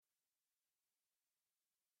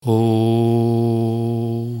Om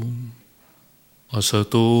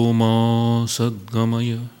Asato Ma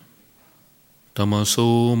Sadgamaya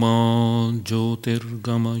Tamaso Ma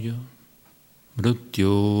Jyotirgamaya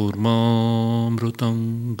Mrityorma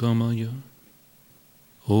Mrutangamaya.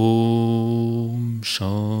 Om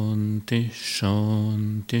Shanti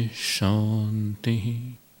Shanti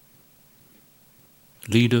Shanti.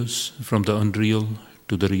 Lead us from the unreal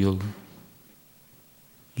to the real.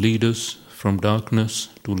 Lead us from darkness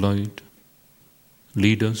to light.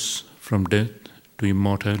 Lead us from death to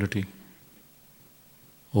immortality.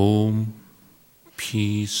 Om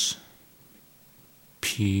Peace,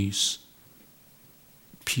 Peace,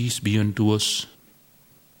 Peace be unto us,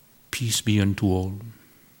 peace be unto all.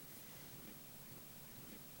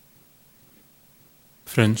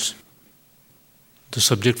 Friends, the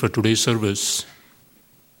subject for today's service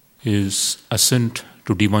is Ascent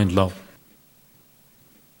to Divine Love.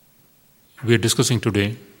 We are discussing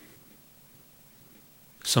today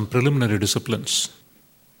some preliminary disciplines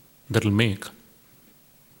that will make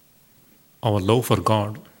our love for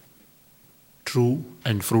God true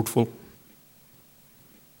and fruitful.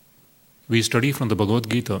 We study from the Bhagavad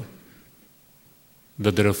Gita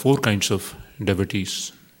that there are 4 kinds of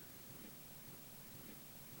devotees.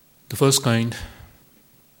 The first kind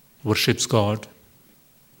worships God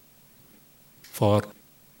for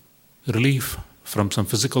relief from some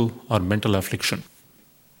physical or mental affliction.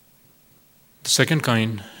 The second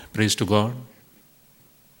kind prays to God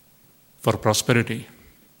for prosperity,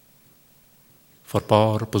 for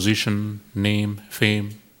power, position, name,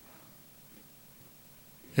 fame,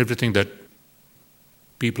 everything that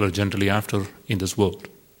people are generally after in this world.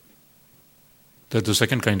 That's the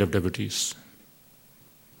second kind of devotees.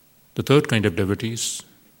 The third kind of devotees,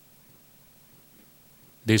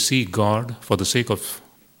 they seek God for the sake of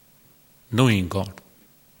knowing God.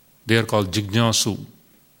 They are called Jignasu.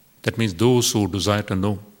 That means those who desire to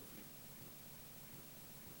know.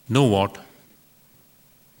 Know what?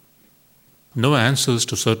 Know answers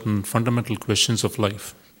to certain fundamental questions of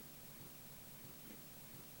life.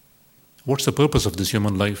 What's the purpose of this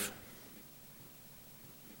human life?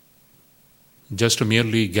 Just to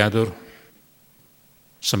merely gather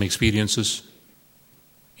some experiences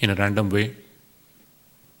in a random way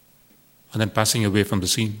and then passing away from the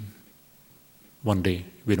scene one day,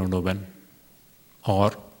 we don't know when.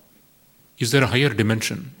 Or is there a higher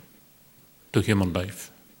dimension to human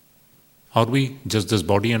life? Are we just this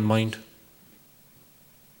body and mind?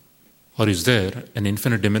 Or is there an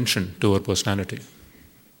infinite dimension to our personality?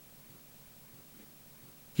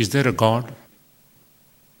 Is there a God?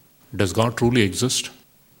 Does God truly exist?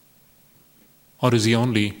 Or is he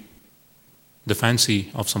only the fancy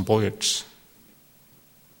of some poets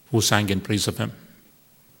who sang in praise of him?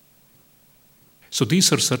 So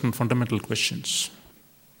these are certain fundamental questions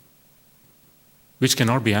which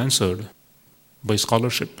cannot be answered by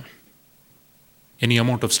scholarship. Any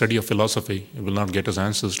amount of study of philosophy will not get us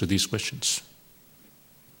answers to these questions.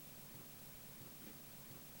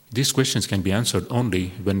 These questions can be answered only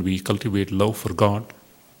when we cultivate love for God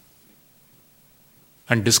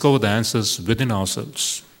and discover the answers within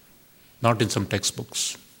ourselves, not in some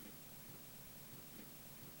textbooks.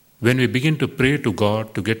 When we begin to pray to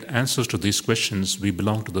God to get answers to these questions, we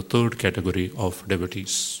belong to the third category of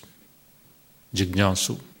devotees,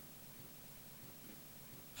 Jignasu.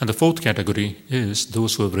 And the fourth category is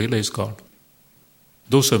those who have realized God,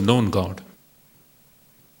 those who have known God.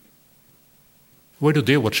 Why do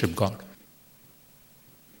they worship God?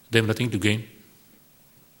 They have nothing to gain.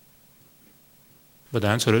 But the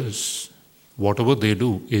answer is, whatever they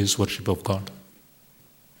do is worship of God.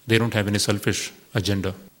 They don't have any selfish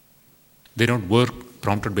agenda. They don't work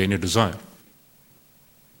prompted by any desire.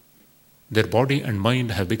 Their body and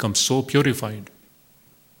mind have become so purified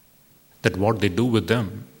that what they do with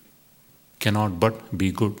them cannot but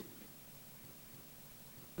be good.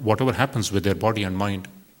 Whatever happens with their body and mind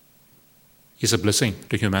is a blessing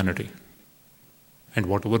to humanity. And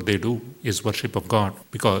whatever they do is worship of God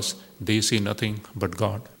because they see nothing but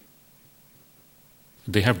God.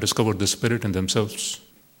 They have discovered the Spirit in themselves.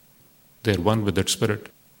 They are one with that Spirit.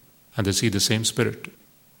 And they see the same Spirit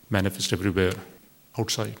manifest everywhere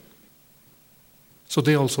outside. So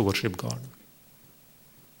they also worship God.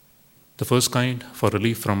 The first kind for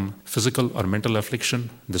relief from physical or mental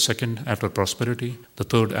affliction, the second after prosperity, the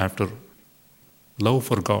third after love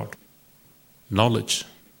for God, knowledge,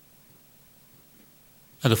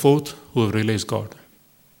 and the fourth who have realized God.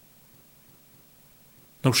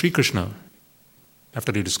 Now Sri Krishna,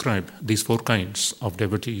 after he described these 4 kinds of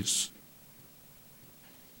devotees,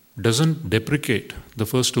 doesn't deprecate the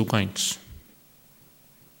first 2 kinds.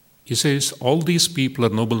 He says, all these people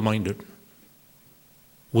are noble-minded.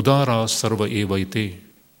 Udara sarva evaite.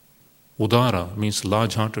 Udara means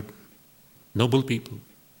large-hearted, noble people.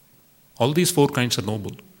 All these four kinds are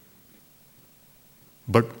noble.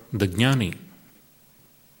 But the jnani,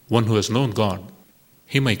 one who has known God,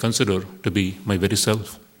 him I consider to be my very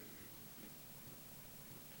self.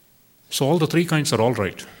 So all the three kinds are all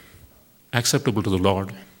right, acceptable to the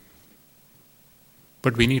Lord.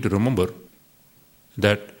 But we need to remember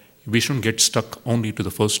that we shouldn't get stuck only to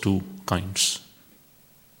the first two kinds.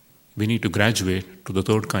 We need to graduate to the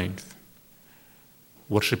third kind,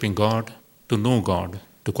 worshipping God, to know God,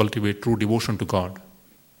 to cultivate true devotion to God,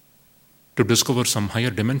 to discover some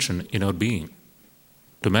higher dimension in our being,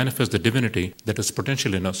 to manifest the divinity that is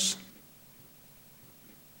potential in us.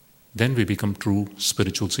 Then we become true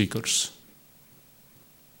spiritual seekers.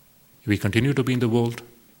 We continue to be in the world,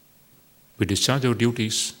 we discharge our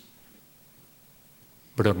duties,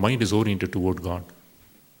 but our mind is oriented toward God.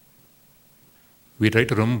 We try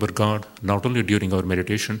to remember God not only during our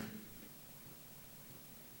meditation,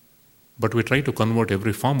 but we try to convert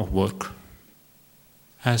every form of work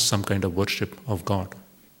as some kind of worship of God.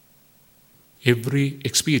 Every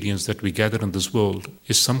experience that we gather in this world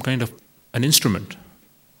is some kind of an instrument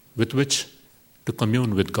with which to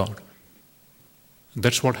commune with God.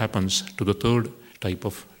 That's what happens to the third type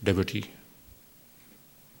of devotee.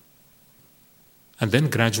 And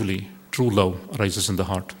then gradually, true love arises in the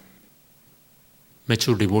heart.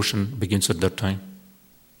 Mature devotion begins at that time.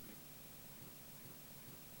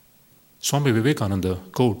 Swami Vivekananda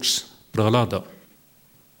quotes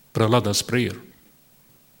Prahlada's prayer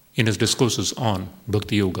in his discourses on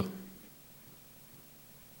Bhakti Yoga.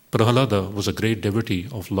 Prahlada was a great devotee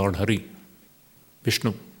of Lord Hari,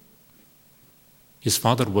 Vishnu. His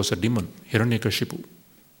father was a demon, Hiranyakashipu.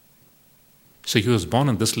 So he was born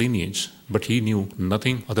in this lineage, but he knew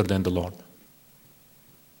nothing other than the Lord.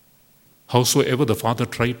 Howsoever the father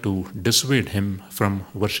tried to dissuade him from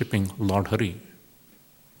worshipping Lord Hari,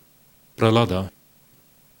 Prahlada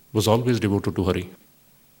was always devoted to Hari.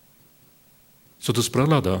 So this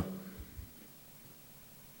Prahlada,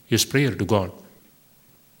 his prayer to God,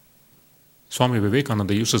 Swami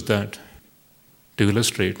Vivekananda uses that to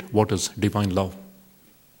illustrate what is divine love.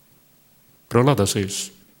 Prahlada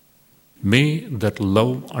says, may that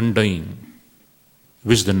love undying,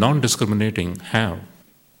 which the non-discriminating have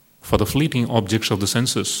for the fleeting objects of the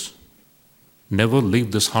senses, never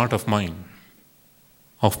leave this heart of mine,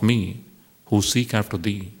 of me who seek after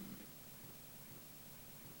thee.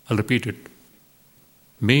 I'll repeat it.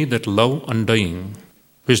 May that love undying,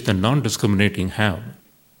 which the non-discriminating have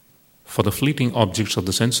for the fleeting objects of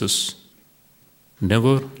the senses,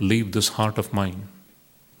 never leave this heart of mine,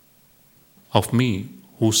 of me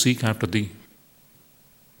who seek after thee.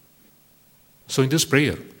 So in this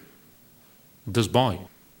prayer, this boy,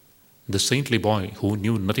 the saintly boy who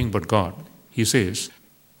knew nothing but God, he says,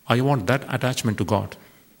 I want that attachment to God,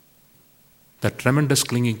 that tremendous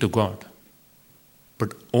clinging to God,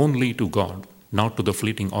 but only to God, not to the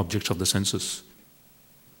fleeting objects of the senses.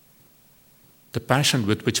 The passion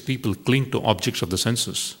with which people cling to objects of the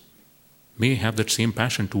senses may have that same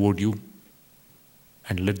passion toward you,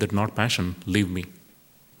 and let that not passion leave me.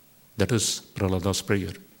 That is Prahlada's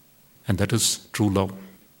prayer, and that is true love.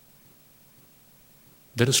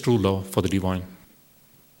 That is true love for the divine.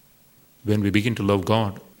 When we begin to love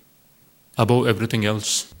God above everything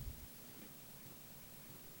else.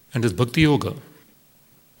 And this Bhakti Yoga,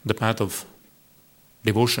 the path of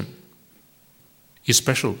devotion, is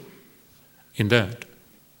special in that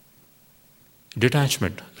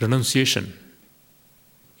detachment, renunciation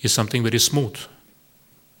is something very smooth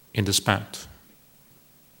in this path.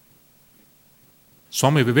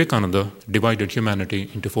 Swami Vivekananda divided humanity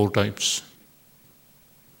into four types: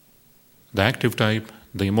 the active type,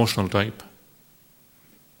 the emotional type,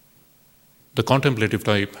 the contemplative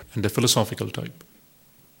type, and the philosophical type.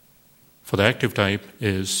 For the active type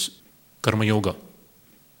is Karma Yoga,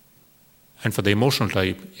 and for the emotional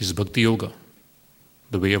type is Bhakti Yoga,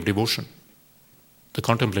 the way of devotion. The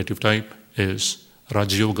contemplative type is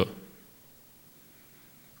Raja Yoga,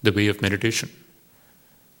 the way of meditation.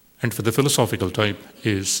 And for the philosophical type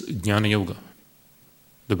is Jnana Yoga,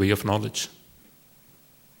 the way of knowledge.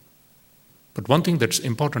 But one thing that's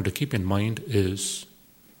important to keep in mind is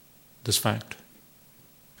this fact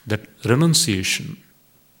that renunciation,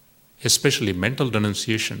 especially mental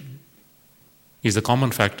renunciation, is the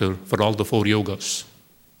common factor for all the four yogas.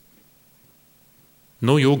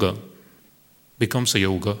 No yoga becomes a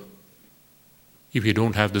yoga if you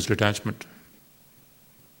don't have this detachment.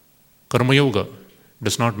 Karma Yoga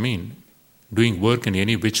does not mean doing work in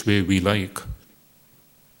any which way we like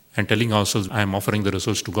and telling ourselves, I am offering the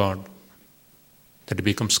resource to God, that it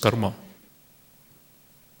becomes karma.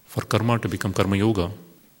 For karma to become karma yoga,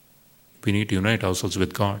 we need to unite ourselves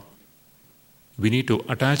with God. We need to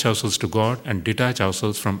attach ourselves to God and detach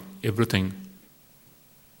ourselves from everything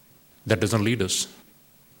that doesn't lead us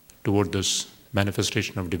toward this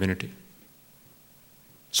manifestation of divinity.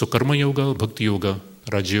 So karma yoga, bhakti yoga,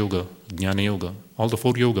 raja yoga, jnana yoga, all the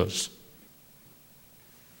 4 yogas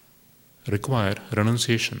require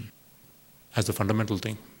renunciation as the fundamental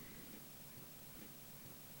thing.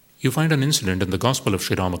 You find an incident in the Gospel of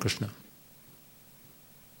Sri Ramakrishna.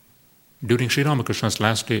 During Sri Ramakrishna's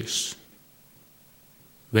last days,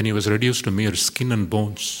 when he was reduced to mere skin and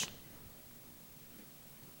bones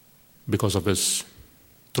because of his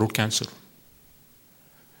throat cancer,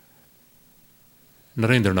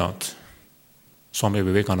 Narendranath, Swami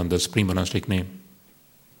Vivekananda's pre-monastic name,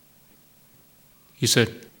 he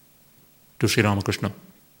said to Sri Ramakrishna,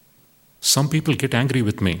 some people get angry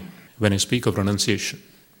with me when I speak of renunciation.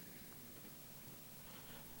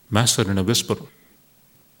 Master, in a whisper,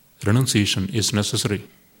 renunciation is necessary,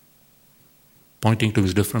 pointing to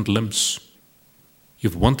his different limbs.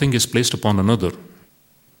 If one thing is placed upon another,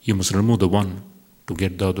 you must remove the one to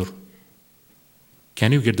get the other.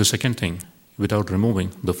 Can you get the second thing without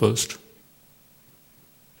removing the first?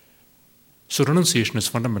 So renunciation is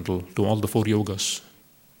fundamental to all the 4 yogas.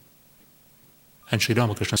 And Sri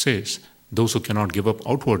Ramakrishna says, those who cannot give up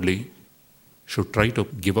outwardly should try to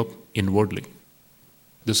give up inwardly.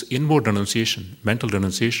 This inward renunciation, mental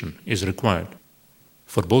renunciation, is required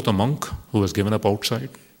for both a monk who has given up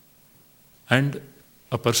outside and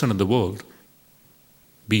a person in the world,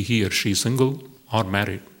 be he or she single or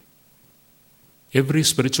married. Every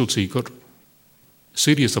spiritual seeker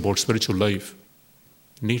serious about spiritual life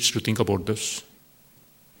needs to think about this.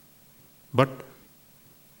 But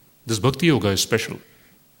this Bhakti Yoga is special.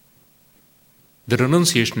 The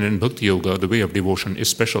renunciation in Bhakti Yoga, the way of devotion, is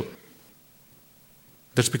special.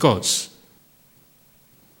 That's because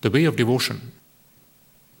the way of devotion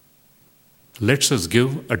lets us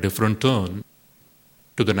give a different turn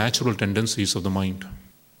to the natural tendencies of the mind,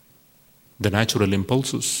 the natural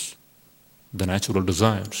impulses, the natural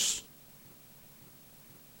desires,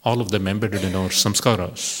 all of them embedded in our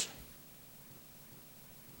samskaras.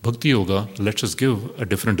 Bhakti Yoga lets us give a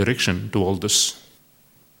different direction to all this.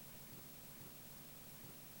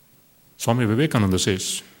 Swami Vivekananda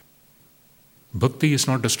says, Bhakti is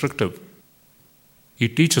not destructive.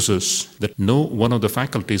 It teaches us that no one of the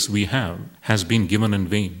faculties we have has been given in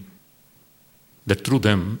vain, that through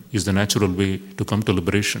them is the natural way to come to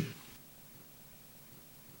liberation.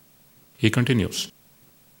 He continues,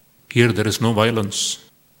 here there is no violence,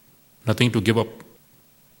 nothing to give up,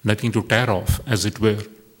 nothing to tear off, as it were,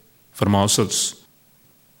 from ourselves,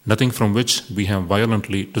 nothing from which we have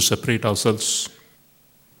violently to separate ourselves.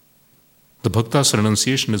 The Bhakta's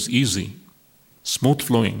renunciation is easy, smooth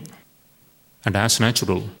flowing, and as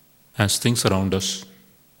natural as things around us.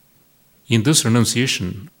 In this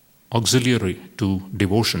renunciation, auxiliary to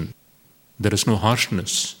devotion, there is no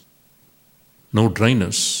harshness, no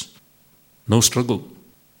dryness, no struggle,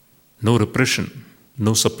 no repression,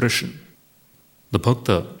 no suppression. The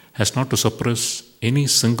Bhakta has not to suppress any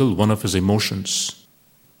single one of his emotions.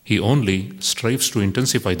 He only strives to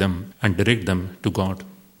intensify them and direct them to God.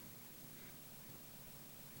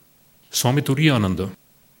 Swami Turiyananda,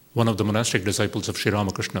 one of the monastic disciples of Sri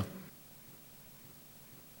Ramakrishna,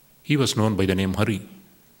 he was known by the name Hari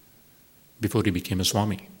before he became a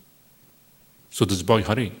Swami. So this boy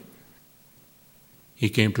Hari, he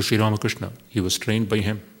came to Sri Ramakrishna, he was trained by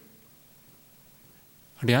him.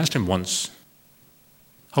 And he asked him once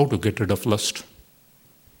how to get rid of lust.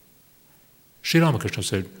 Sri Ramakrishna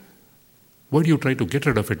said, why do you try to get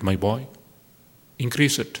rid of it, my boy?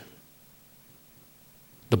 Increase it.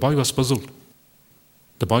 The boy was puzzled.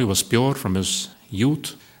 The boy was pure from his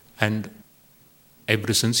youth, and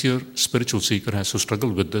every sincere spiritual seeker has to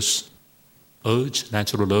struggle with this urge,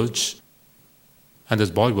 natural urge. And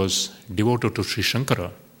this boy was devoted to Sri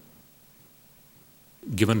Shankara,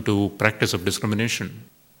 given to practice of discrimination,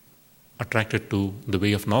 attracted to the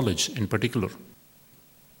way of knowledge in particular.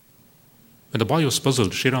 When the boy was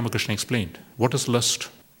puzzled, Sri Ramakrishna explained, what is lust?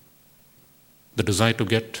 The desire to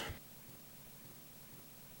get,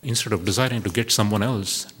 instead of desiring to get someone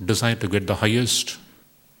else, desire to get the highest,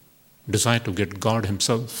 desire to get God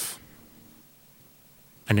Himself,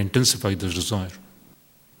 and intensify this desire.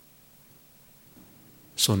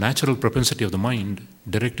 So natural propensity of the mind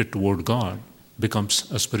directed toward God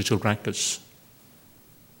becomes a spiritual practice.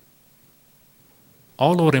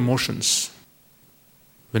 All our emotions,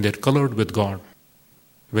 when they're colored with God,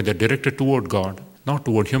 when they're directed toward God, not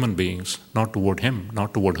toward human beings, not toward him,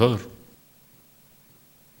 not toward her,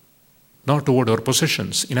 not toward our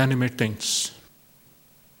possessions, inanimate things.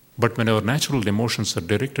 But when our natural emotions are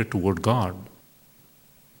directed toward God,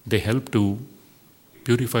 they help to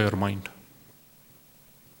purify our mind.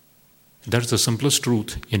 That's the simplest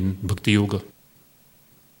truth in Bhakti Yoga.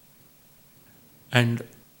 And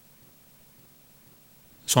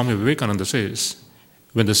Swami Vivekananda says,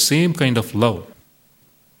 when the same kind of love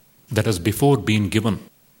that has before been given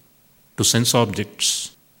to sense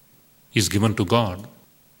objects is given to God,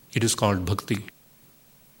 it is called bhakti,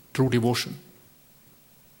 true devotion.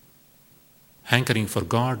 Hankering for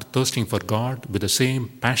God, thirsting for God with the same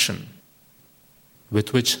passion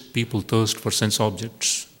with which people thirst for sense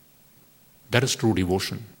objects. That is true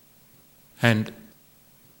devotion. And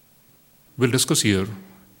we'll discuss here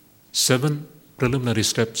 7 preliminary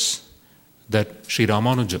steps that Sri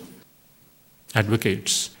Ramanuja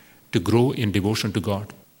advocates to grow in devotion to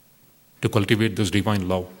God, to cultivate this divine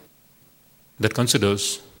love that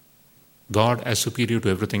considers God as superior to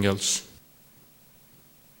everything else.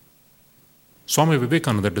 Swami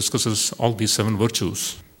Vivekananda discusses all these 7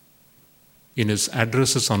 virtues in his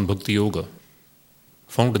addresses on Bhakti Yoga,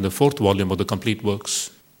 found in the 4th volume of the Complete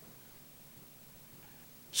Works.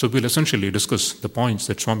 So we'll essentially discuss the points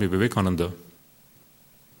that Swami Vivekananda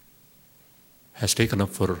has taken up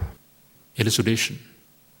for elucidation.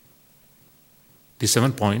 These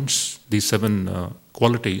 7 points, these 7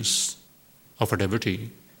 qualities of a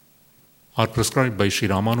devotee are prescribed by Sri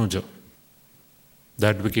Ramanuja, the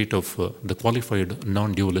advocate of the qualified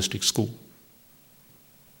non-dualistic school.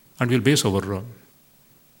 And we'll base our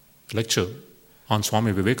lecture on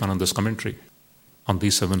Swami Vivekananda's commentary on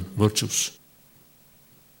these 7 virtues.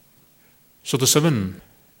 So the 7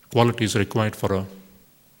 qualities required for a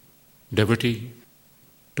devotee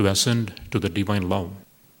to ascend to the divine love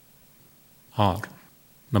are: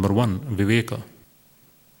 number 1, Viveka.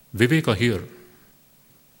 Viveka here,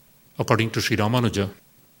 according to Sri Ramanuja,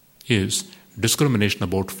 is discrimination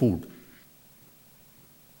about food.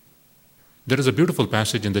 There is a beautiful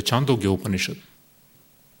passage in the Chandogya Upanishad.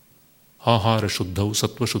 Ahara shuddhau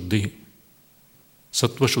sattva shuddhi,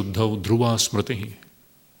 sattva shuddhau dhruva smritihi.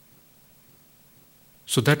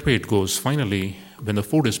 So that way it goes. Finally, when the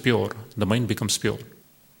food is pure, the mind becomes pure.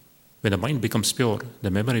 When the mind becomes pure,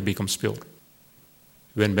 the memory becomes pure.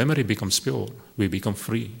 When memory becomes pure, we become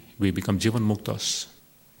free. We become Jivan Muktas.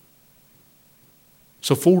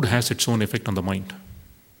 So food has its own effect on the mind.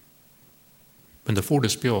 When the food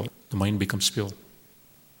is pure, the mind becomes pure.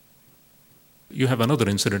 You have another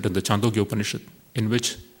incident in the Chandogya Upanishad in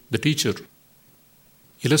which the teacher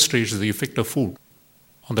illustrates the effect of food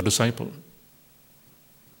on the disciple.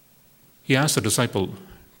 He asks the disciple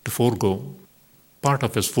to forego part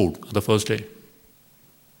of his food on the first day,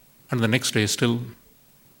 and the next day still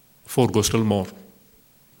forego still more.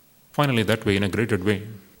 Finally, that way, in a graded way,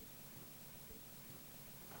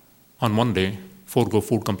 on one day, forego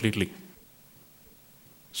food completely.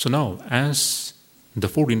 So now, as the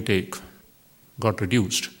food intake got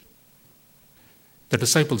reduced, the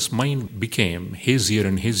disciple's mind became hazier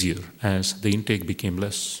and hazier as the intake became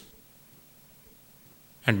less.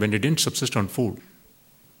 And when they didn't subsist on food,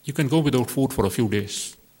 you can go without food for a few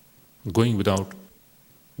days. Going without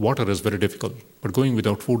water is very difficult, but going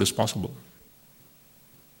without food is possible.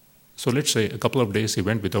 So let's say a couple of days he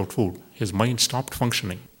went without food, his mind stopped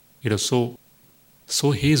functioning. It was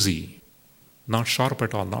so hazy, not sharp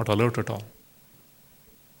at all, not alert at all.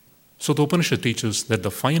 So the Upanishad teaches that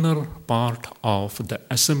the finer part of the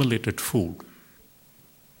assimilated food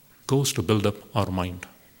goes to build up our mind.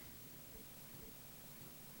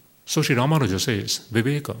 So Sri Ramanuja says,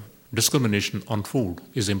 Viveka, discrimination on food,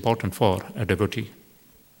 is important for a devotee.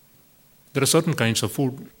 There are certain kinds of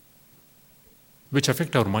food which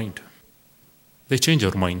affect our mind. They change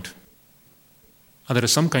our mind. And there are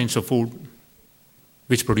some kinds of food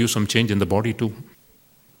which produce some change in the body too.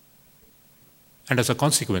 And as a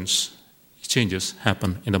consequence, changes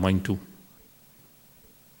happen in the mind too.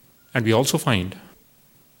 And we also find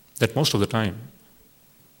that most of the time,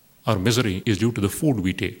 our misery is due to the food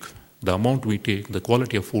we take, the amount we take, the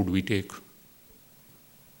quality of food we take.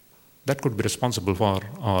 That could be responsible for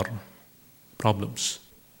our problems.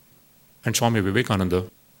 And Swami Vivekananda,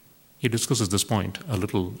 he discusses this point a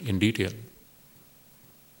little in detail.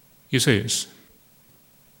 He says,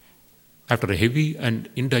 after a heavy and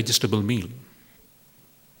indigestible meal,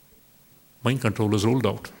 mind control is rolled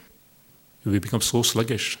out. We become so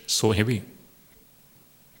sluggish, so heavy.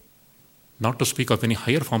 Not to speak of any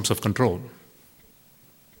higher forms of control.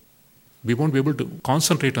 We won't be able to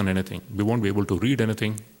concentrate on anything. We won't be able to read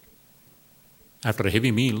anything. After a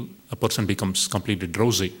heavy meal, a person becomes completely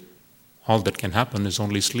drowsy. All that can happen is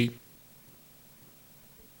only sleep.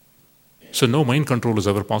 So, no mind control is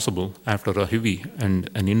ever possible after a heavy and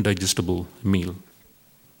an indigestible meal.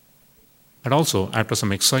 And also, after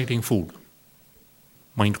some exciting food,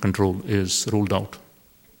 mind control is ruled out.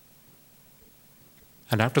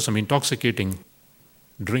 And after some intoxicating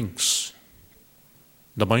drinks,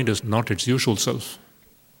 the mind is not its usual self.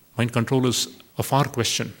 Mind control is a far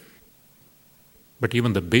question. But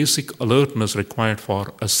even the basic alertness required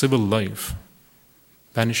for a civil life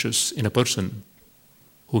vanishes in a person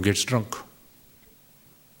who gets drunk.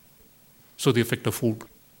 So, the effect of food.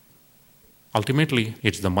 Ultimately,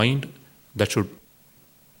 it's the mind that should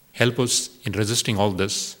help us in resisting all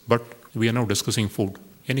this, but we are now discussing food.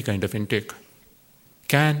 Any kind of intake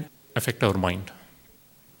can affect our mind.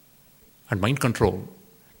 And mind control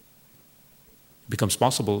becomes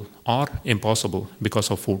possible or impossible because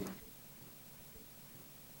of food.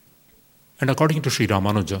 And according to Sri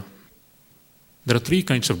Ramanuja, there are three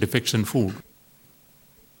kinds of defects in food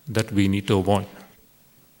that we need to avoid.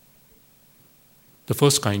 The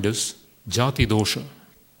first kind is jati dosha.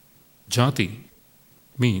 Jati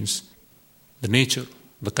means the nature,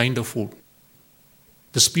 the kind of food,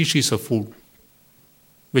 the species of food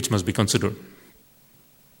which must be considered.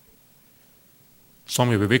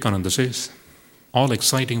 Swami Vivekananda says, all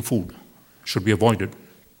exciting food should be avoided,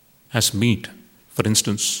 as meat, for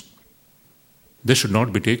instance. This should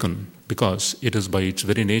not be taken because it is by its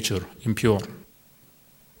very nature impure.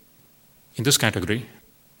 In this category,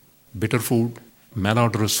 bitter food,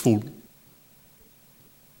 malodorous food,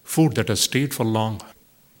 food that has stayed for long,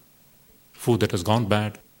 food that has gone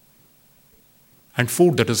bad, and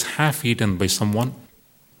food that is half eaten by someone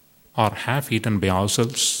or half eaten by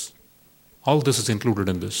ourselves, all this is included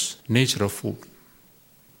in this nature of food.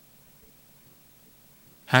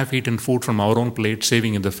 Half eaten food from our own plate,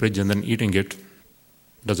 saving in the fridge and then eating it,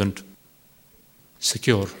 doesn't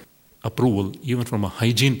secure approval even from a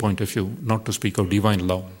hygiene point of view, not to speak of divine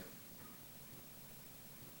love.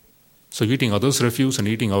 So eating others' refuse and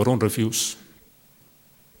eating our own refuse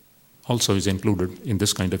also is included in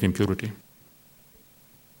this kind of impurity.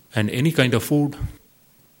 And any kind of food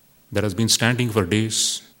that has been standing for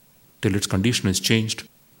days till its condition is changed,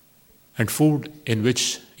 and food in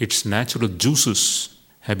which its natural juices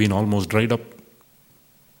have been almost dried up,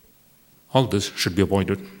 all this should be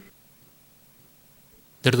avoided.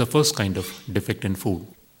 That is the first kind of defect in food,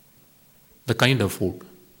 the kind of food.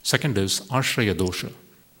 Second is ashraya dosha.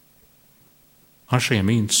 Ashraya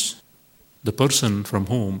means the person from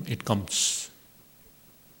whom it comes,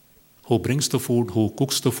 who brings the food, who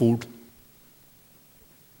cooks the food.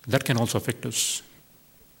 That can also affect us.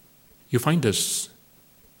 You find this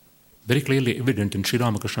very clearly evident in Sri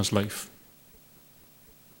Ramakrishna's life.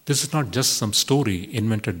 This is not just some story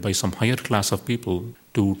invented by some higher class of people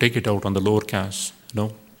to take it out on the lower caste.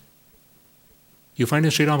 No. You find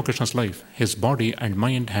in Sri Ramakrishna's life, his body and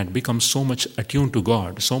mind had become so much attuned to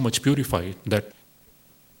God, so much purified, that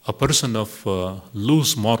a person of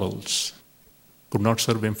loose morals could not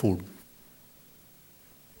serve him food.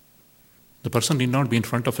 The person need not be in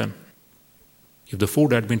front of him. If the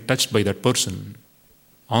food had been touched by that person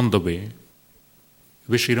on the way,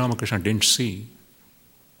 which Sri Ramakrishna didn't see,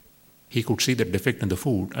 he could see that defect in the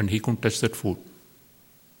food and he couldn't touch that food.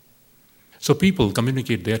 So people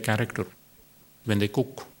communicate their character when they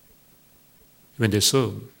cook, when they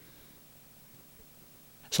serve.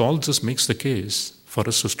 So all this makes the case for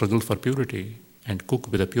us to struggle for purity and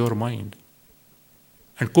cook with a pure mind.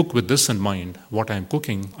 And cook with this in mind: what I am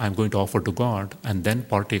cooking, I am going to offer to God and then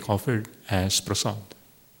partake of it as prasad.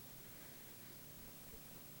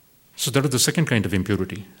 So that is the second kind of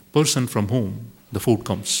impurity, person from whom the food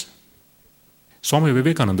comes. Swami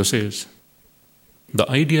Vivekananda says, the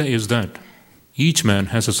idea is that each man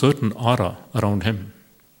has a certain aura around him,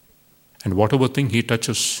 and whatever thing he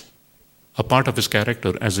touches, a part of his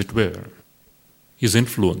character, as it were, his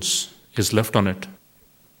influence is left on it.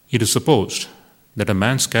 It is supposed that a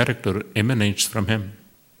man's character emanates from him,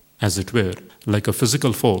 as it were, like a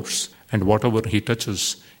physical force, and whatever he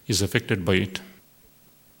touches is affected by it.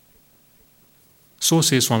 So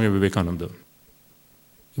says Swami Vivekananda,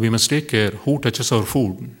 we must take care who touches our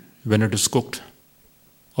food when it is cooked.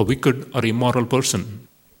 A wicked or immoral person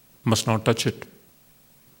must not touch it.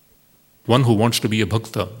 One who wants to be a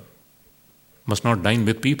bhakta must not dine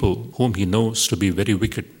with people whom he knows to be very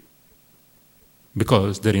wicked,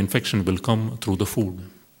 because their infection will come through the food.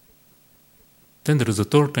 Then there is a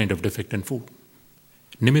third kind of defect in food,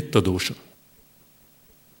 nimitta dosha.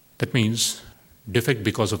 That means defect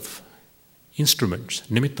because of instruments.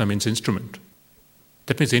 Nimitta means instrument.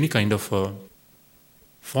 That means any kind of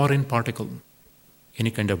foreign particle,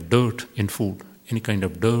 any kind of dirt in food, any kind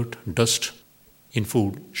of dirt, dust in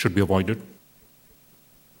food should be avoided.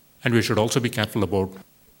 And we should also be careful about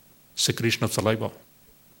secretion of saliva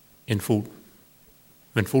in food.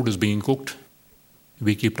 When food is being cooked,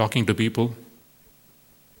 we keep talking to people.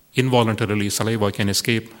 Involuntarily, saliva can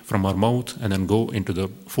escape from our mouth and then go into the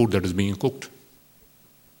food that is being cooked.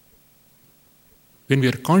 When we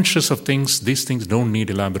are conscious of things, these things don't need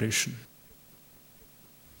elaboration.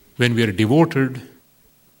 When we are devoted,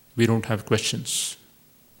 we don't have questions.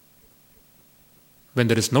 When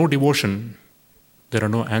there is no devotion, there are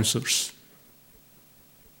no answers.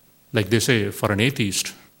 Like they say, for an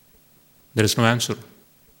atheist, there is no answer.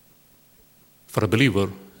 For a believer,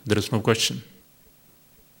 there is no question.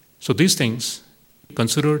 So these things,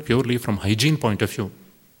 considered purely from hygiene point of view,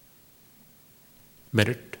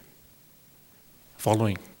 merit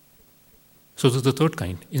following. So this is the third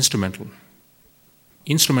kind, instrumental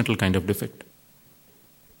kind of defect.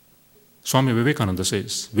 Swami Vivekananda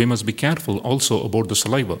says, we must be careful also about the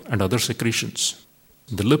saliva and other secretions.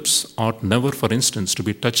 The lips ought never, for instance, to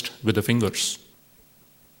be touched with the fingers,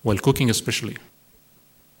 while cooking especially.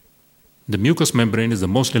 The mucous membrane is the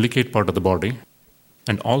most delicate part of the body,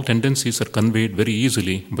 and all tendencies are conveyed very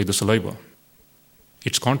easily by the saliva.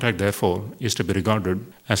 Its contact, therefore, is to be regarded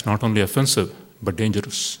as not only offensive, but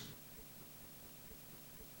dangerous.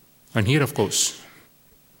 And here, of course,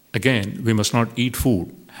 again, we must not eat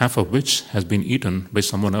food, half of which has been eaten by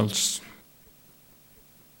someone else.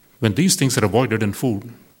 When these things are avoided in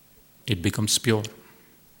food, it becomes pure.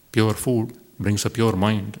 Pure food brings a pure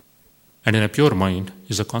mind, and in a pure mind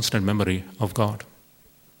is a constant memory of God.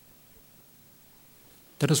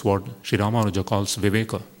 That is what Sri Ramanuja calls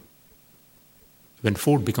Viveka. When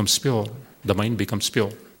food becomes pure, the mind becomes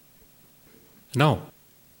pure. Now,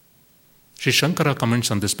 Sri Shankara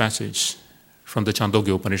comments on this passage from the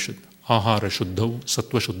Chandogya Upanishad, Ahara Shuddho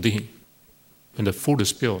Sattva Shuddhihi. When the food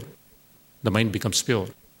is pure, the mind becomes pure.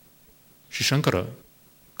 Sri Shankara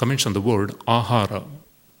comments on the word Ahara.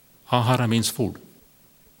 Ahara means food.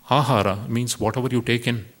 Ahara means whatever you take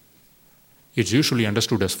in. It's usually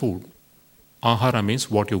understood as food. Ahara means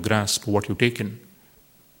what you grasp, what you take in.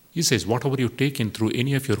 He says whatever you take in through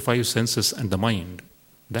any of your five senses and the mind,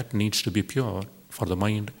 that needs to be pure for the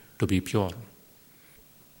mind to be pure.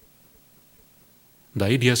 The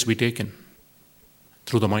ideas we take in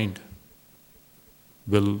through the mind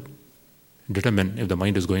will determine if the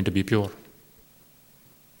mind is going to be pure.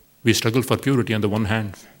 We struggle for purity on the one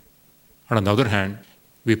hand, and on the other hand,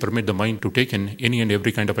 we permit the mind to take in any and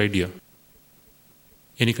every kind of idea,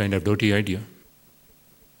 any kind of dirty idea.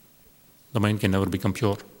 The mind can never become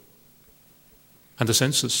pure. And the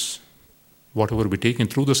senses, whatever we take in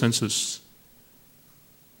through the senses,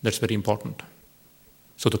 that's very important.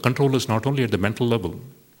 So the control is not only at the mental level,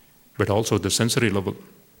 but also at the sensory level.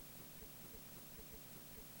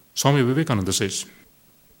 Swami Vivekananda says,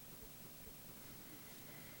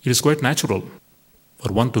 it is quite natural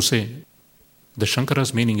for one to say the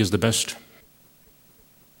Shankara's meaning is the best.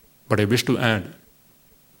 But I wish to add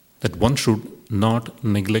that one should not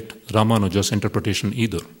neglect Ramanuja's interpretation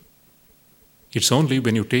either. It's only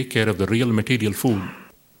when you take care of the real material food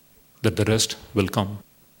that the rest will come.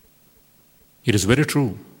 It is very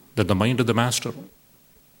true that the mind is the master,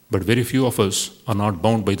 but very few of us are not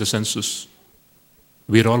bound by the senses.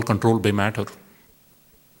 We are all controlled by matter.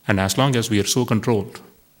 And as long as we are so controlled,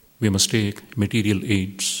 we must take material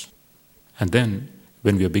aids. And then,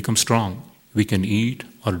 when we have become strong, we can eat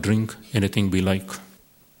or drink anything we like.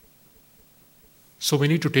 So we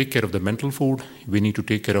need to take care of the mental food, we need to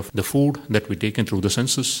take care of the food that we take in through the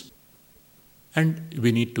senses, and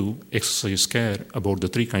we need to exercise care about the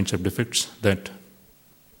three kinds of defects that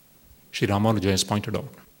Sri Ramanuja has pointed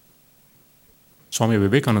out. Swami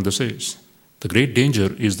Vivekananda says, the great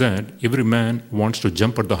danger is that every man wants to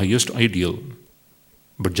jump at the highest ideal,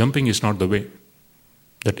 but jumping is not the way.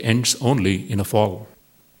 That ends only in a fall.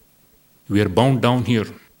 We are bound down here,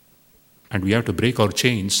 and we have to break our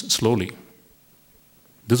chains slowly.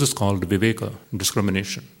 This is called Viveka,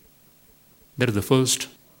 discrimination. That is the first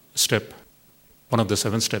step, one of the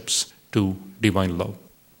 7 steps to divine love.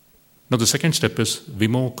 Now the second step is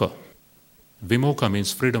Vimoka. Vimoka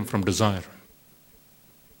means freedom from desire.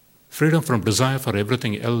 Freedom from desire for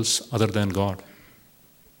everything else other than God.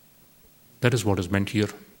 That is what is meant here.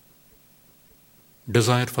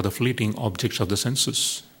 Desire for the fleeting objects of the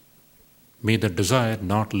senses. May that desire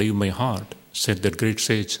not leave my heart, said that great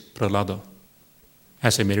sage Prahlada.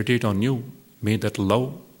 As I meditate on you, may that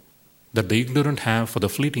love that the ignorant have for the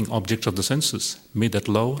fleeting objects of the senses, may that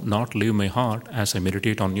love not leave my heart as I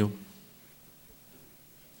meditate on you.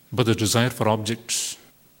 But the desire for objects,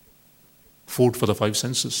 food for the five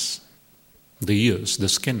senses: the ears, the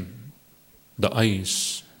skin, the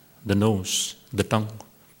eyes, the nose, the tongue.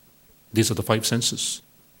 These are the five senses.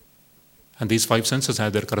 And these five senses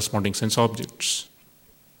have their corresponding sense objects.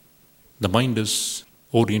 The mind is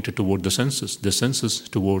oriented toward the senses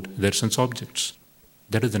toward their sense objects.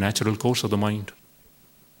 That is the natural course of the mind.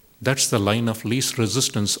 That's the line of least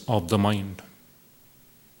resistance of the mind.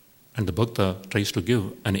 And the Bhakta tries to give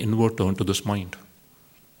an inward turn to this mind.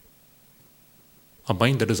 A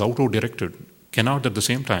mind that is outward directed cannot at the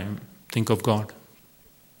same time think of God.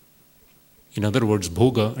 In other words,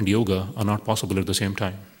 bhoga and yoga are not possible at the same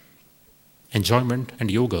time. Enjoyment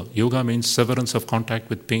and yoga. Yoga means severance of contact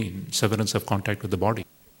with pain, severance of contact with the body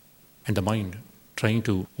and the mind, trying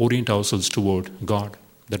to orient ourselves toward God.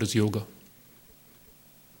 That is yoga.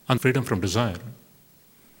 And freedom from desire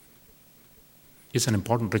is an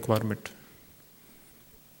important requirement.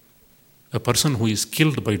 A person who is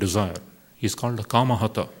killed by desire is called a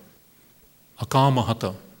kamahata. A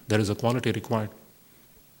kamahata, there is a quality required.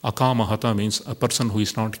 A kamahata means a person who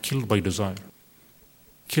is not killed by desire.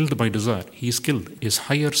 Killed by desire, he is killed. His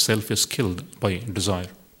higher self is killed by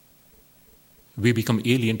desire. We become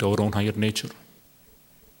alien to our own higher nature.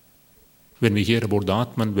 When we hear about the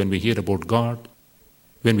Atman, when we hear about God,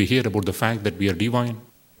 when we hear about the fact that we are divine,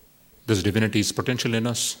 this divinity is potential in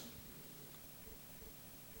us,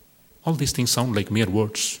 all these things sound like mere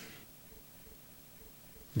words.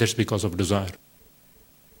 That's because of desire.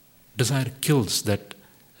 Desire kills that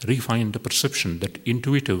refined perception, that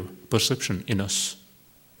intuitive perception in us.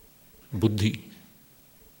 Buddhi.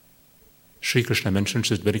 Sri Krishna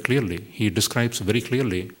mentions it very clearly. He describes very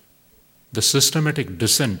clearly the systematic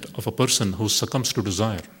descent of a person who succumbs to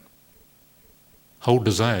desire. How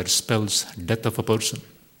desire spells death of a person.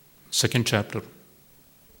 Second chapter.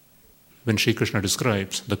 When Sri Krishna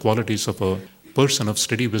describes the qualities of a person of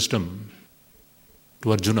steady wisdom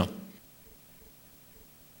to Arjuna,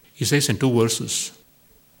 he says in 2 verses,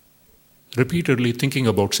 repeatedly thinking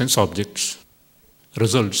about sense objects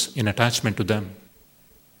results in attachment to them.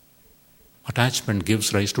 Attachment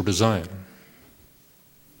gives rise to desire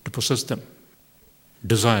to possess them.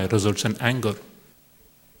 Desire results in anger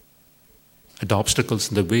at the obstacles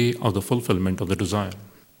in the way of the fulfillment of the desire.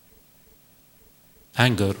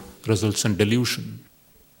 Anger results in delusion,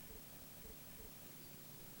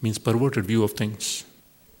 means perverted view of things,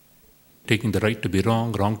 taking the right to be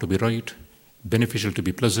wrong, wrong to be right, beneficial to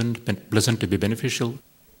be pleasant, pleasant to be beneficial,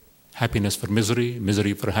 happiness for misery,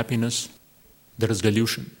 misery for happiness. That is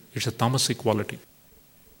delusion. It's a tamasic quality.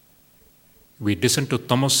 We descend to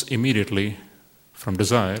tamas immediately from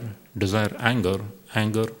desire, desire anger,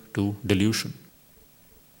 anger to delusion.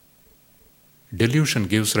 Delusion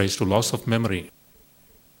gives rise to loss of memory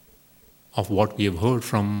of what we have heard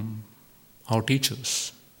from our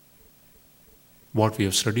teachers, what we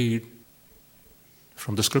have studied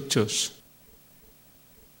from the scriptures,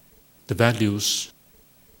 the values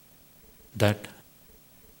that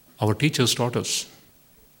our teachers taught us,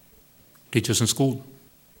 teachers in school,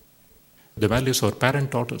 the values our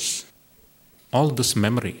parent taught us. All this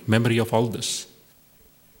memory of all this,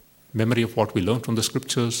 memory of what we learned from the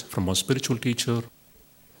scriptures, from our spiritual teacher,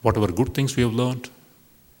 whatever good things we have learned,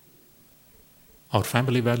 our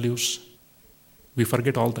family values, we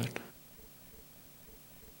forget all that.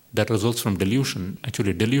 That results from delusion.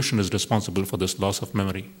 Actually, delusion is responsible for this loss of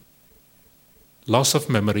memory. Loss of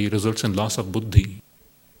memory results in loss of buddhi.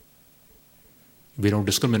 We don't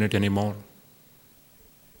discriminate anymore.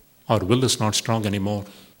 Our will is not strong anymore.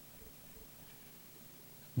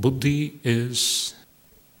 Buddhi is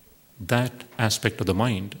that aspect of the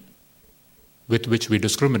mind with which we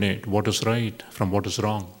discriminate what is right from what is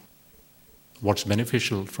wrong, what's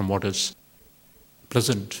beneficial from what is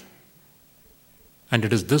pleasant. And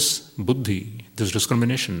it is this buddhi, this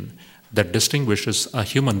discrimination, that distinguishes a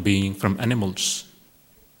human being from animals.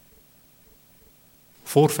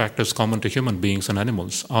 4 factors common to human beings and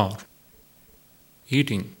animals are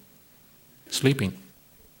eating, sleeping.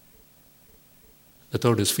 The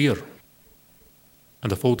third is fear.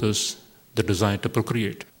 And the fourth is the desire to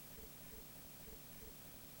procreate.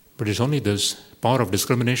 But it's only this power of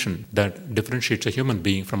discrimination that differentiates a human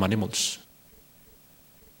being from animals.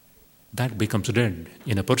 That becomes dead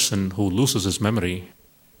in a person who loses his memory.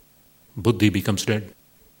 Buddhi becomes dead.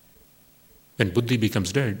 When buddhi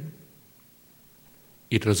becomes dead,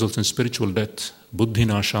 it results in spiritual death. Buddhi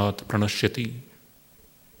nashat pranashyati.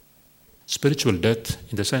 Spiritual death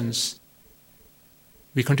in the sense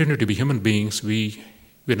we continue to be human beings. We're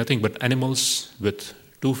nothing but animals with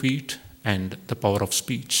 2 feet and the power of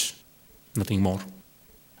speech. Nothing more.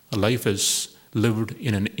 A life is lived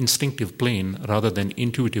in an instinctive plane rather than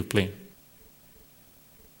intuitive plane.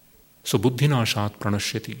 So buddhinashat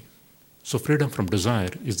pranashyati. So freedom from desire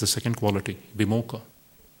is the second quality, vimoka.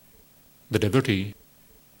 The devotee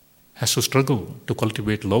has to struggle to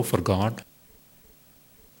cultivate love for God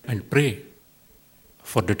and pray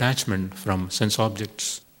for detachment from sense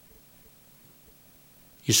objects.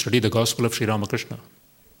 You study the Gospel of Sri Ramakrishna.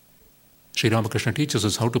 Sri Ramakrishna teaches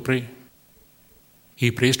us how to pray.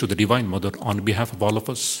 He prays to the Divine Mother on behalf of all of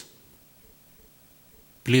us.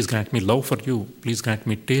 Please grant me love for you. Please grant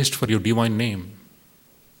me taste for your divine name.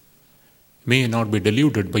 May I not be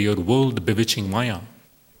deluded by your world bewitching Maya.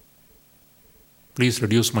 Please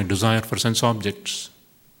reduce my desire for sense objects.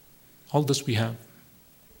 All this we have.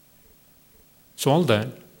 So all that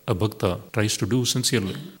a bhakta tries to do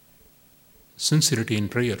sincerely. Sincerity in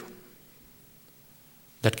prayer.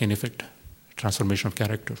 That can effect transformation of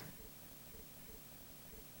character.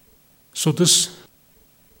 So this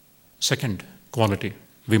second quality,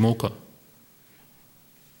 vimoka,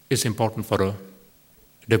 is important for a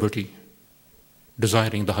devotee,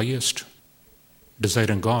 desiring the highest,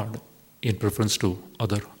 desiring God in preference to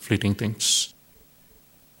other fleeting things.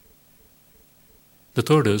 The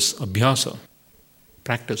third is abhyasa,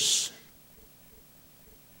 practice.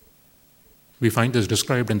 We find this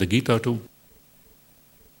described in the Gita too.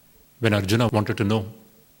 When Arjuna wanted to know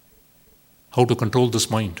how to control this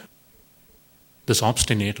mind, this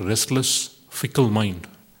obstinate, restless, fickle mind,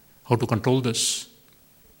 how to control this.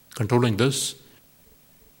 Controlling this,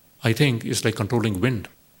 I think, is like controlling wind.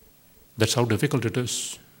 That's how difficult it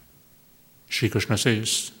is. Sri Krishna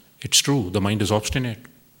says, it's true, the mind is obstinate.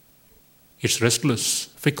 It's restless,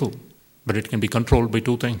 fickle, but it can be controlled by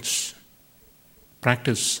two things,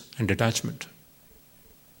 practice and detachment,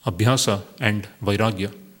 abhyasa and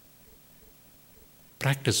vairagya.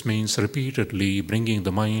 Practice means repeatedly bringing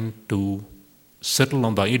the mind to settle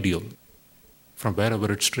on the ideal from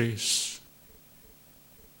wherever it strays.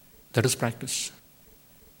 That is practice.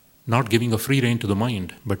 Not giving a free rein to the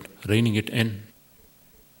mind, but reining it in.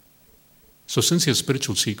 So sincere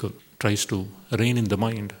spiritual seeker tries to rein in the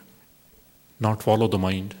mind, not follow the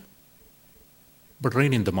mind, but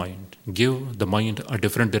rein in the mind. Give the mind a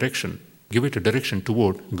different direction. Give it a direction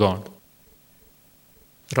toward God,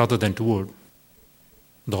 rather than toward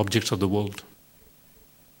the objects of the world.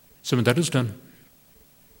 So when that is done,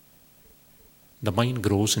 the mind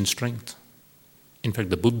grows in strength. In fact,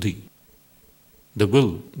 the buddhi, the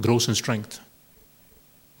will, grows in strength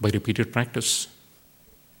by repeated practice.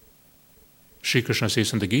 Sri Krishna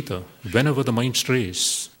says in the Gita, whenever the mind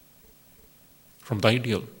strays from the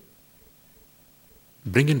ideal,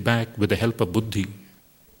 bring it back with the help of buddhi.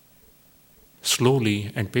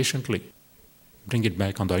 Slowly and patiently bring it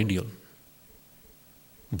back on the ideal.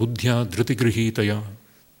 Buddhya dhritigrihitaya.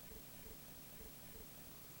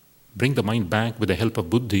 Bring the mind back with the help of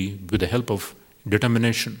buddhi, with the help of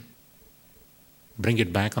determination. Bring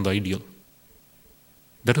it back on the ideal.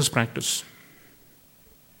 That is practice.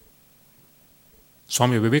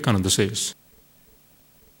 Swami Vivekananda says,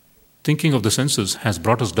 thinking of the senses has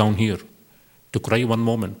brought us down here to cry one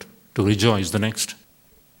moment, to rejoice the next,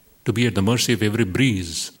 to be at the mercy of every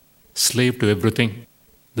breeze, slave to everything.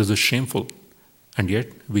 This is shameful, and yet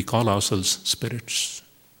we call ourselves spirits.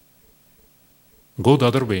 Go the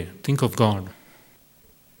other way, think of God.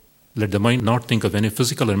 Let the mind not think of any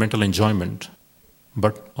physical or mental enjoyment,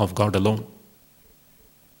 but of God alone.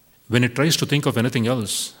 When it tries to think of anything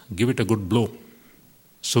else, give it a good blow,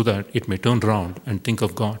 so that it may turn round and think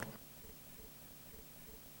of God.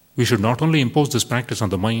 We should not only impose this practice on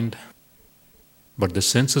the mind, but the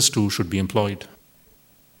senses too should be employed.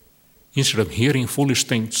 Instead of hearing foolish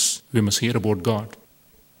things, we must hear about God.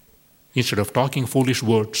 Instead of talking foolish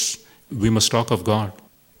words, we must talk of God.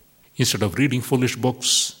 Instead of reading foolish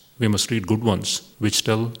books, we must read good ones which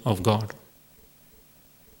tell of God.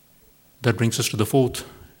 That brings us to the fourth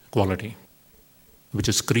quality, which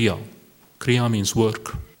is kriya. Kriya means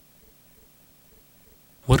work.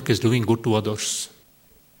 Work is doing good to others,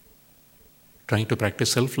 trying to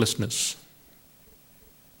practice selflessness.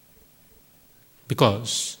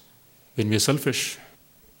 Because when we are selfish,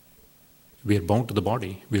 we are bound to the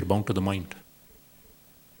body, we are bound to the mind.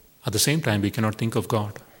 At the same time, we cannot think of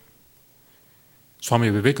God. Swami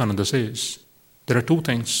Vivekananda says, there are two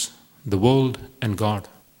things, the world and God.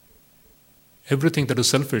 Everything that is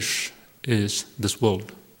selfish is this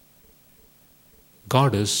world.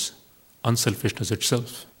 God is unselfishness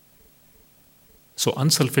itself. So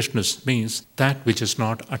unselfishness means that which is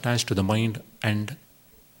not attached to the mind and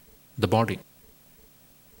the body.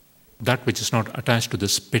 That which is not attached to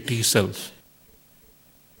this petty self.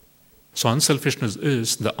 So unselfishness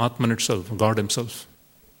is the Atman itself, God Himself.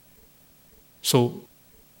 So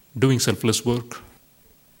doing selfless work,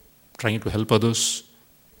 trying to help others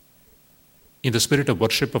in the spirit of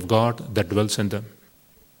worship of God that dwells in them.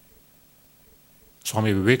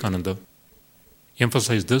 Swami Vivekananda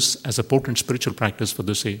emphasized this as a potent spiritual practice for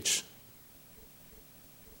this age.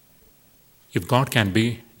 If God can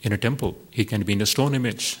be in a temple, He can be in a stone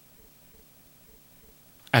image.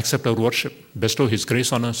 Accept our worship, bestow His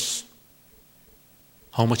grace on us.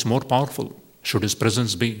 How much more powerful should His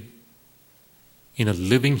presence be in a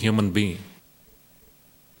living human being?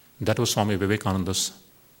 That was Swami Vivekananda's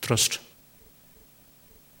thrust.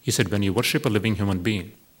 He said, when you worship a living human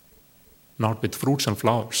being, not with fruits and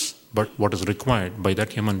flowers, but what is required by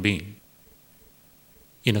that human being,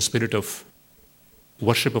 in a spirit of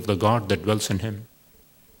worship of the God that dwells in him,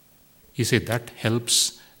 he said that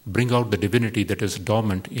helps bring out the divinity that is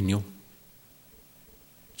dormant in you.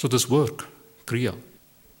 So this work, Kriya,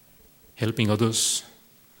 helping others,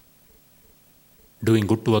 doing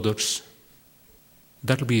good to others,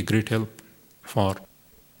 that will be a great help for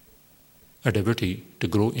a devotee to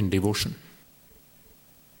grow in devotion.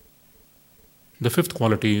 The fifth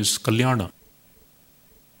quality is Kalyana.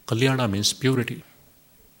 Kalyana means purity.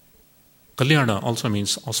 Kalyana also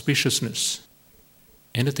means auspiciousness.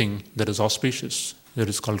 Anything that is auspicious, that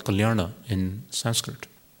is called Kalyana in Sanskrit.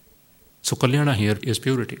 So Kalyana here is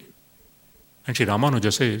purity. And Sri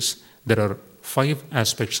Ramanuja says there are 5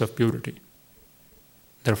 aspects of purity.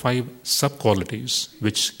 There are 5 sub-qualities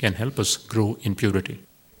which can help us grow in purity.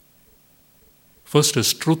 First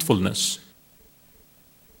is truthfulness.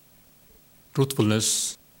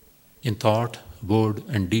 Truthfulness in thought, word,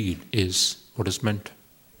 and deed is what is meant.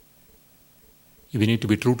 We need to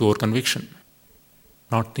be true to our conviction,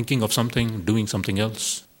 not thinking of something, doing something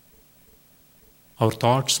else. Our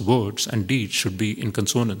thoughts, words, and deeds should be in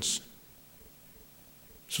consonance.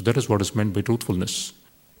 So that is what is meant by truthfulness.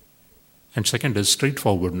 And second is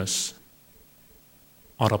straightforwardness,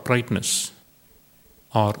 or uprightness,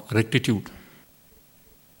 or rectitude.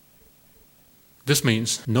 This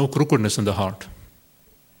means no crookedness in the heart,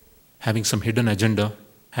 having some hidden agenda,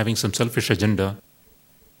 having some selfish agenda,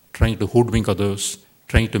 trying to hoodwink others,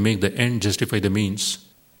 trying to make the end justify the means.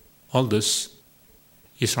 All this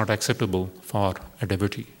is not acceptable for a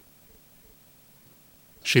devotee.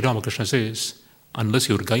 Sri Ramakrishna says, unless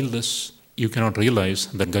you are guileless, you cannot realize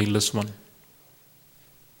the guileless one.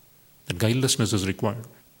 That guilelessness is required.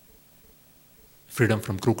 Freedom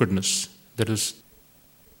from crookedness. That is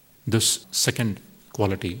this second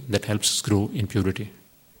quality that helps us grow in purity.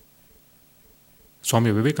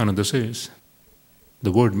 Swami Vivekananda says,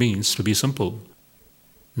 the word means to be simple.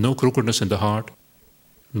 No crookedness in the heart,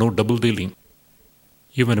 no double dealing.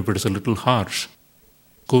 Even if it is a little harsh,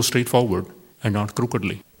 go straight forward and not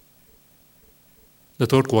crookedly. The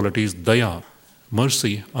third quality is daya,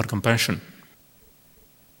 mercy or compassion.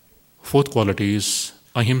 Fourth quality is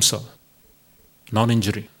ahimsa,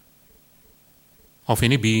 non-injury of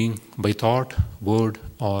any being by thought, word,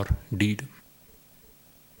 or deed.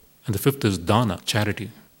 And the fifth is dana,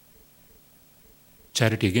 charity.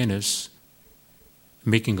 Charity again is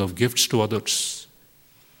making of gifts to others.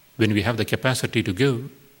 When we have the capacity to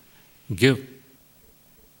give.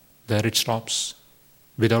 There it stops,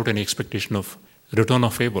 without any expectation of return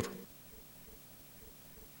of favor,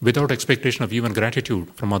 without expectation of even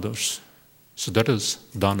gratitude from others. So that is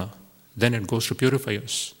dana. Then it goes to purify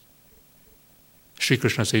us. Sri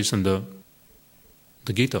Krishna says in the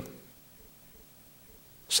Gita,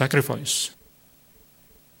 sacrifice,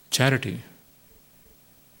 charity,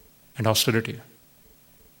 and austerity.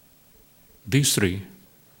 These 3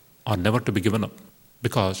 are never to be given up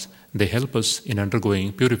because they help us in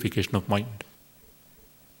undergoing purification of mind.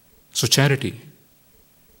 So charity,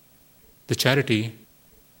 the charity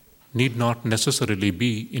need not necessarily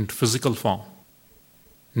be in physical form,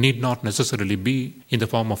 need not necessarily be in the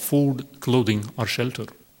form of food, clothing, or shelter.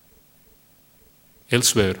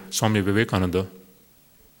 Elsewhere, Swami Vivekananda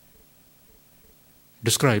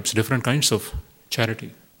describes different kinds of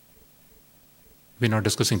charity. We're not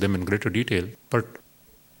discussing them in greater detail, but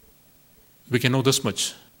we can know this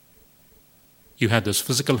much. You have this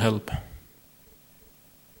physical help,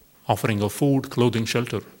 offering of food, clothing,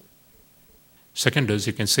 shelter. Second is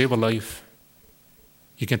you can save a life,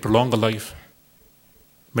 you can prolong a life,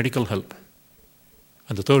 medical help.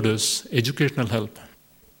 And the third is educational help,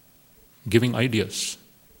 giving ideas.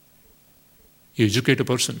 You educate a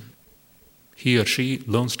person, he or she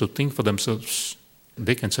learns to think for themselves,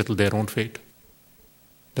 they can settle their own fate.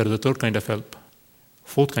 That is the third kind of help.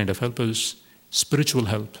 Fourth kind of help is spiritual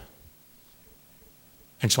help.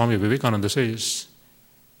 And Swami Vivekananda says,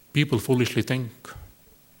 people foolishly think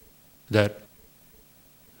that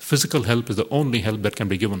physical help is the only help that can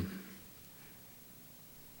be given.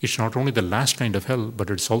 It's not only the last kind of hell, but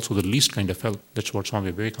it's also the least kind of hell. That's what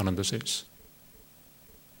Swami Vivekananda says.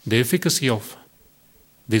 The efficacy of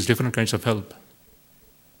these different kinds of help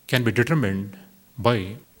can be determined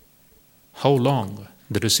by how long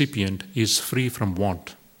the recipient is free from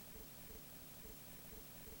want.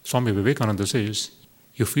 Swami Vivekananda says,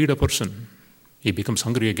 you feed a person, he becomes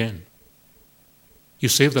hungry again. You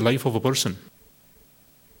save the life of a person,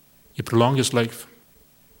 you prolong his life.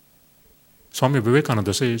 Swami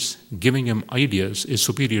Vivekananda says, giving him ideas is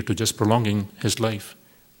superior to just prolonging his life.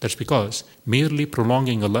 That's because merely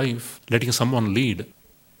prolonging a life, letting someone lead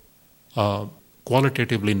a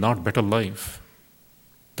qualitatively not better life,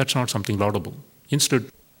 that's not something laudable.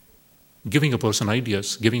 Instead, giving a person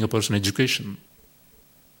ideas, giving a person education,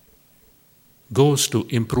 goes to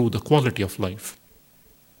improve the quality of life.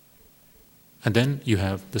 And then you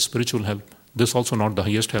have the spiritual help. This is also not the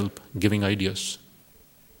highest help, giving ideas,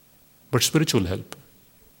 but spiritual help.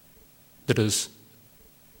 That is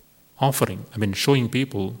showing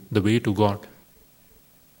people the way to God,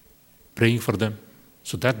 praying for them.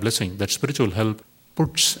 So that blessing, that spiritual help,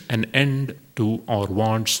 puts an end to our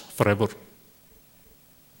wants forever.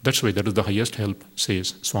 That's why that is the highest help,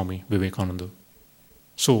 says Swami Vivekananda.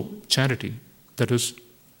 So charity, that is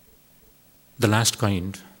the last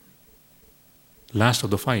kind, last of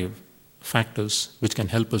the 5 factors which can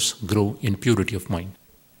help us grow in purity of mind.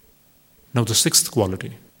 Now the 6th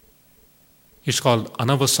quality, it's called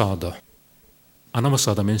anavasada.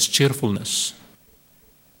 Anavasada means cheerfulness.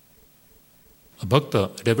 A bhakta,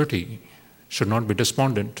 a devotee, should not be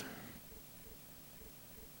despondent.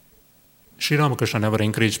 Sri Ramakrishna never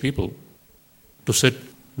encouraged people to sit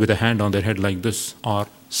with a hand on their head like this, or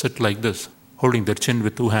sit like this, holding their chin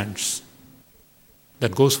with 2 hands.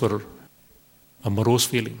 That goes for a morose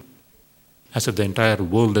feeling, as if the entire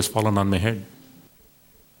world has fallen on my head.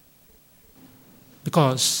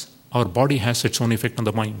 Because our body has its own effect on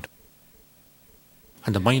the mind,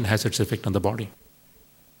 and the mind has its effect on the body.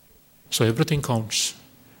 So everything counts.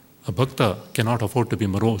 A bhakta cannot afford to be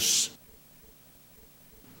morose.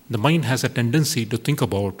 The mind has a tendency to think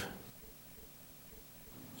about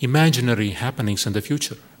imaginary happenings in the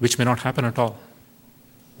future, which may not happen at all,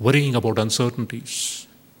 worrying about uncertainties.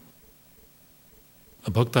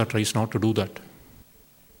 A bhakta tries not to do that.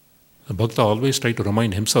 A bhakta always tries to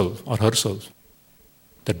remind himself or herself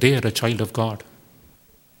that they are a child of God.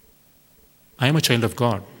 I am a child of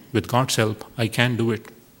God. With God's help, I can do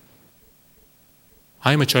it.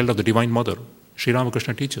 I am a child of the Divine Mother. Sri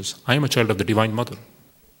Ramakrishna teaches, I am a child of the Divine Mother.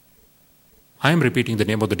 I am repeating the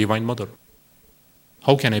name of the Divine Mother.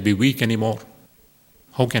 How can I be weak anymore?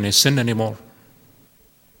 How can I sin anymore?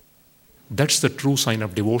 That's the true sign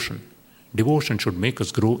of devotion. Devotion should make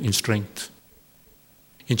us grow in strength,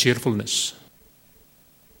 in cheerfulness.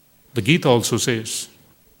 The Gita also says,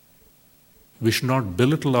 we should not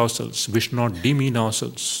belittle ourselves, we should not demean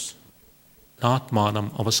ourselves.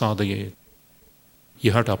 Natmanam avasadaye.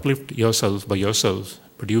 You have to uplift yourself by yourself,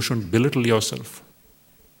 but you shouldn't belittle yourself.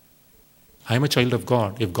 I am a child of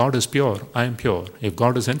God. If God is pure, I am pure. If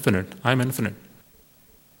God is infinite, I am infinite.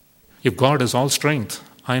 If God is all strength,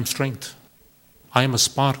 I am strength. I am a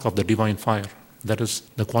spark of the divine fire. That is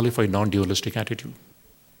the qualified non-dualistic attitude.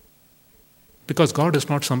 Because God is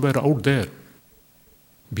not somewhere out there.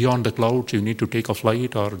 Beyond the clouds, you need to take a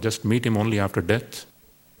flight or just meet Him only after death.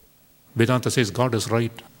 Vedanta says God is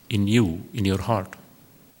right in you, in your heart.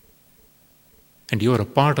 And you are a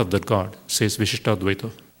part of that God, says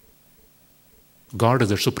Vishishtadvaita. God is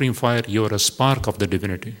the supreme fire, you are a spark of the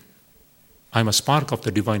divinity. I am a spark of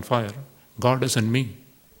the divine fire. God is in me.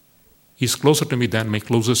 He is closer to me than my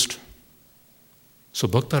closest. So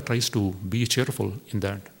Bhakta tries to be cheerful in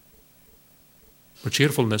that. But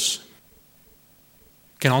cheerfulness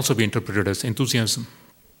can also be interpreted as enthusiasm.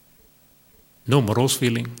 No morose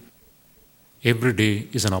feeling. Every day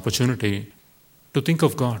is an opportunity to think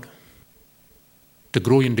of God, to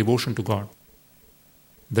grow in devotion to God.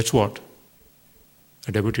 That's what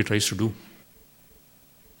a devotee tries to do.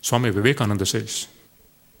 Swami Vivekananda says,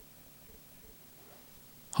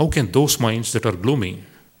 how can those minds that are gloomy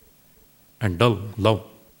and dull love?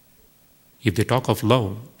 If they talk of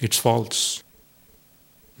love, it's false.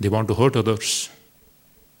 They want to hurt others.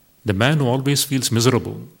 The man who always feels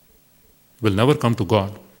miserable will never come to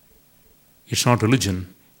God. It's not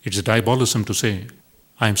religion, it's diabolism to say,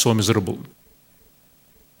 I am so miserable.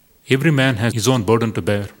 Every man has his own burden to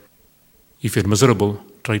bear. If you're miserable,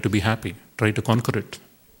 try to be happy, try to conquer it.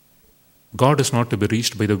 God is not to be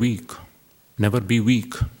reached by the weak. Never be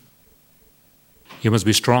weak. You must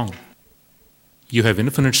be strong. You have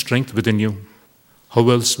infinite strength within you. How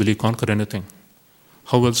else will you conquer anything?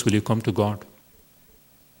 How else will you come to God?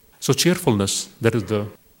 So cheerfulness, that is the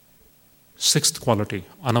sixth quality,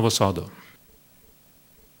 anavasada.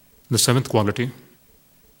 The seventh quality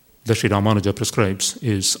that Sri Ramanuja prescribes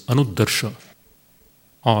is anudarsha,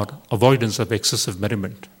 or avoidance of excessive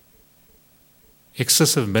merriment.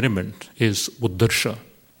 Excessive merriment is uddarsha.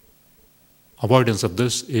 Avoidance of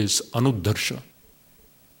this is anudarsha.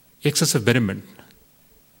 Excessive merriment,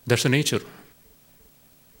 that's a nature.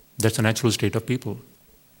 That's a natural state of people.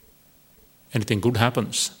 Anything good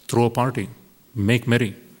happens, throw a party, make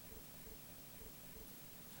merry.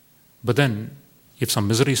 But then, if some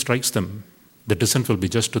misery strikes them, the descent will be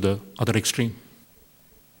just to the other extreme.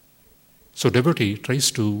 So devotee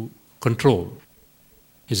tries to control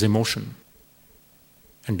his emotion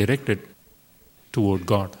and direct it toward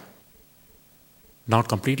God. Not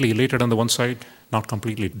completely elated on the one side, not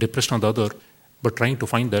completely depressed on the other, but trying to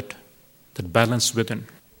find that balance within.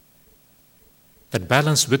 That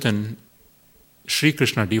balance within, Sri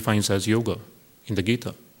Krishna defines as yoga in the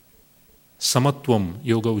Gita. Samatvam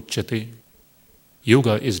yoga uchyate.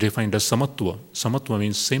 Yoga is defined as samatva. Samatva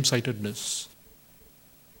means same-sightedness.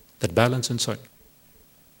 That balance inside.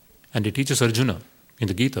 And it teaches Arjuna in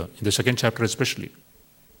the Gita, in the second chapter especially.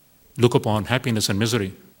 Look upon happiness and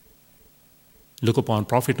misery. Look upon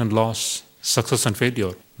profit and loss, success and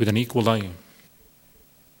failure with an equal eye.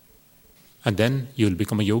 And then you will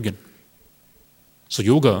become a yogin. So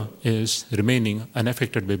yoga is remaining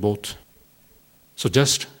unaffected by both. So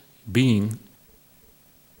just being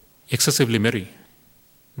excessively merry,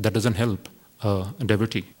 that doesn't help a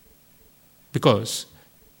devotee. Because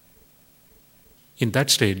in that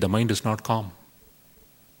state, the mind is not calm.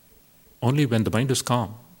 Only when the mind is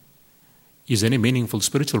calm is any meaningful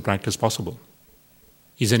spiritual practice possible.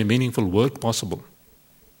 Is any meaningful work possible?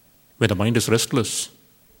 When the mind is restless,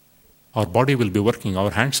 our body will be working,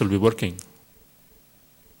 our hands will be working.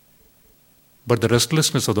 But the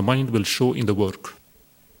restlessness of the mind will show in the work.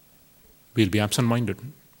 We'll be absent-minded.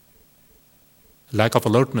 Lack of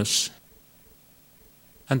alertness,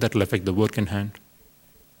 and that will affect the work in hand.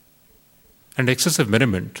 And excessive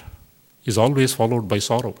merriment is always followed by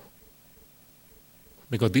sorrow,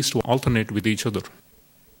 because these two alternate with each other.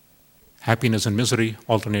 Happiness and misery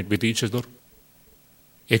alternate with each other.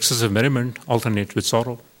 Excessive merriment alternates with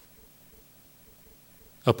sorrow.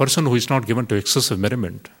 A person who is not given to excessive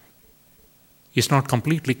merriment is not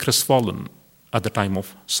completely crestfallen at the time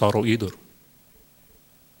of sorrow either.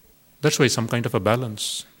 That's why some kind of a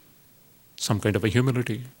balance, some kind of a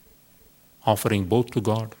humility, offering both to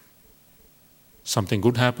God. Something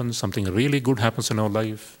good happens, something really good happens in our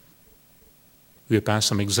life. We passed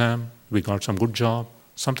some exam, we got some good job,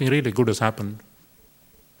 something really good has happened.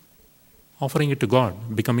 Offering it to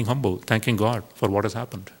God, becoming humble, thanking God for what has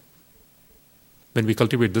happened. When we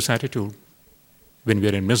cultivate this attitude, when we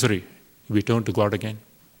are in misery, we turn to God again.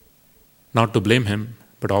 Not to blame Him,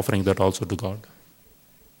 but offering that also to God.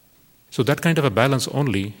 So that kind of a balance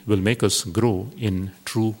only will make us grow in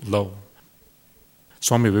true love.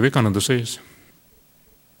 Swami Vivekananda says,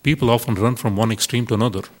 people often run from one extreme to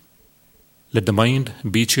another. Let the mind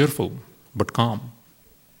be cheerful but calm.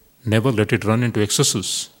 Never let it run into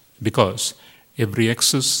excesses, because every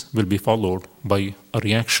excess will be followed by a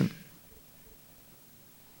reaction.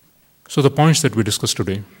 So the points that we discussed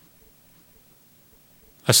today: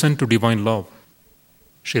 ascent to divine love.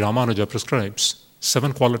 Sri Ramanuja prescribes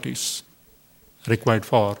 7 qualities required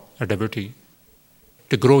for a devotee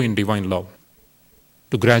to grow in divine love,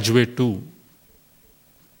 to graduate to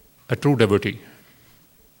a true devotee,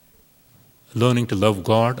 learning to love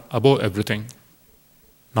God above everything,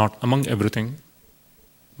 not among everything,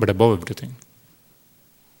 but above everything.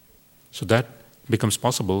 So that becomes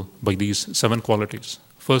possible by these 7 qualities.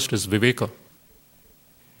 First is viveka,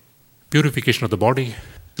 purification of the body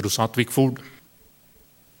through sattvic food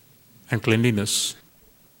and cleanliness.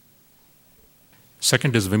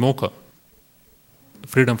 Second is vimoka,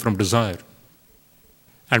 freedom from desire,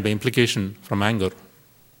 and by implication from anger,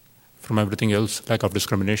 from everything else, lack of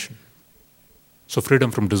discrimination. So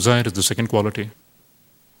freedom from desire is the second quality.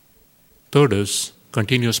 Third is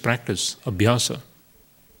continuous practice, abhyasa.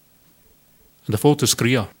 And the fourth is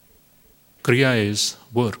kriya. Kriya is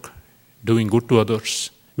work, doing good to others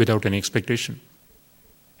without any expectation,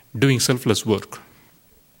 doing selfless work.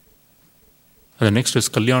 And the next is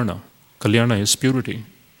kalyana. Kalyana is purity.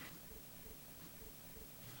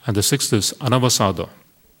 And the sixth is anavasada.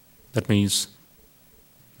 That means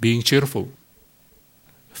being cheerful,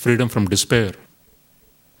 freedom from despair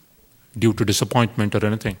due to disappointment or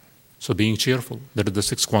anything. So being cheerful, that is the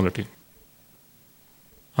sixth quality.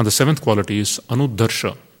 And the seventh quality is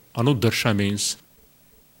anudarsha. Anudarsha means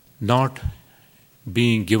not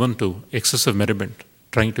being given to excessive merriment,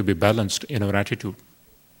 trying to be balanced in our attitude.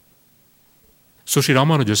 So Sri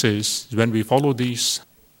Ramanuja says, when we follow these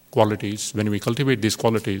qualities, when we cultivate these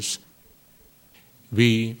qualities,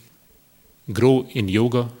 we grow in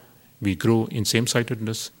yoga, we grow in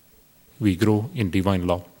same-sightedness, we grow in divine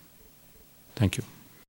law. Thank you.